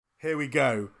Here we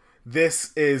go.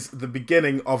 This is the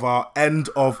beginning of our end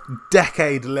of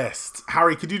decade list.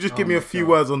 Harry, could you just give me a few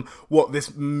words on what this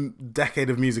decade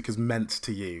of music has meant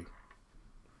to you?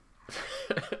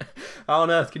 How on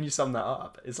earth can you sum that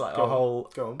up? It's like Go a on.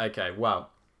 whole... Go on. Okay,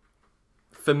 well,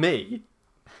 for me,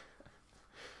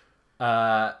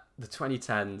 the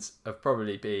 2010s have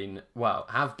probably been,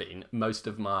 have been most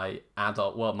of my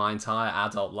my entire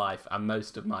adult life and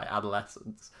most of my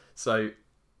adolescence. So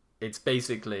it's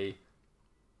basically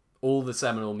all the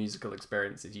seminal musical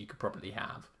experiences you could probably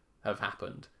have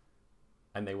happened,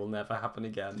 and they will never happen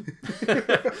again.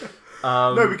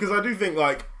 No, because I do think,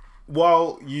 like,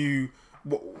 while we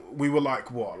were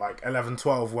like 11,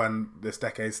 12 when this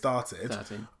decade started.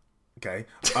 13. Okay.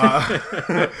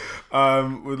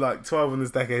 We're like 12 when this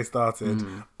decade started.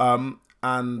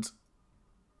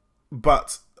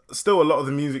 But still a lot of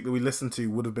the music that we listened to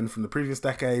would have been from the previous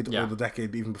decade or the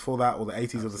decade even before that, or the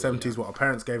 80s or the 70s, what our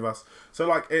parents gave us. So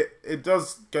like it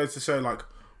does go to show like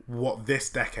what this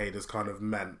decade has kind of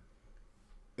meant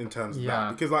in terms of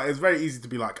that. Because like it's very easy to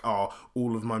be like, oh,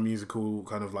 all of my musical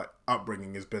kind of like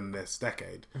upbringing has been this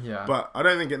decade. Yeah. But I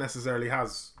don't think it necessarily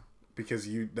has, because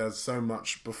there's so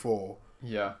much before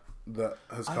that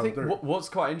has come through. What's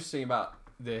quite interesting about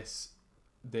this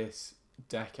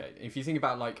decade, if you think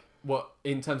about like what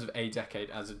in terms of a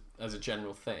decade as a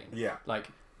general thing, like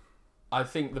I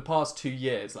think the past 2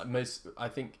 years, like I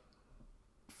think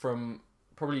from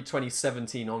probably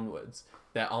 2017 onwards,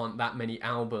 there aren't that many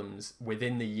albums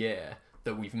within the year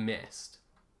that we've missed,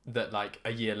 that like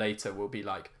a year later we'll be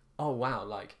like, oh wow,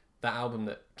 like that album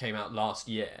that came out last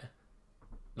year,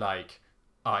 like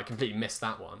I completely missed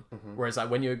that one. Whereas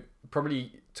like when you're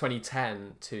probably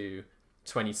 2010 to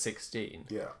 2016,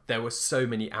 there were so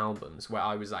many albums where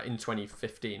I was like in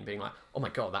 2015 being like, oh my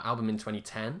god, that album in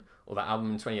 2010 or that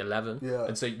album in 2011.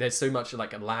 And so there's so much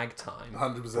like a lag time.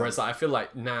 100%. Whereas like, I feel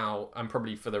like now, and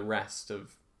probably for the rest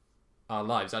of our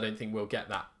lives, I don't think we'll get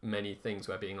that many things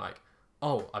where being like,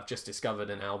 oh, I've just discovered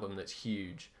an album that's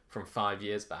huge from 5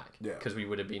 years back, because we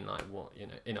would have been like, what, you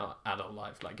know, in our adult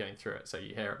life, like going through it, so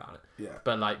you hear about it.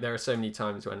 But like there are so many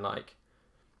times when, like,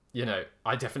 you know,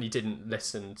 I definitely didn't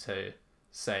listen to,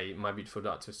 say, My Beautiful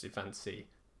Dark Twisted Fantasy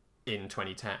in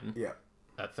 2010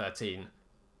 at 13.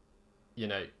 You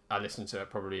know, I listened to it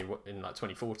probably in like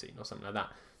 2014 or something like that.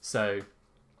 So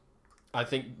I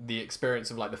think the experience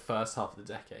of like the first half of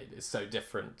the decade is so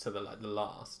different to the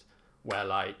last, where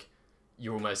like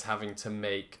you're almost having to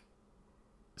make,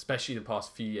 especially the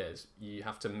past few years, you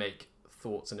have to make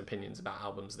thoughts and opinions about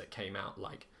albums that came out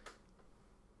like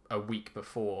a week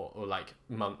before or like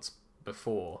months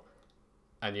before,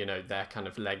 and you know their kind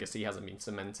of legacy hasn't been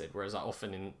cemented. Whereas like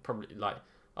often in probably like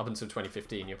up until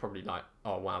 2015, you're probably like,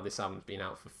 oh wow, this album's been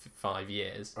out for 5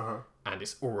 years and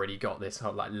it's already got this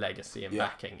whole like legacy and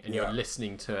backing, and you're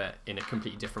listening to it in a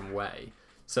completely different way.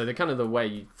 So the kind of the way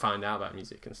you find out about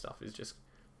music and stuff is just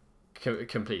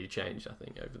completely changed, I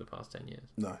think, over the past 10 years.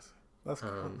 Nice. That's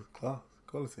cool. Class.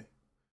 Quality.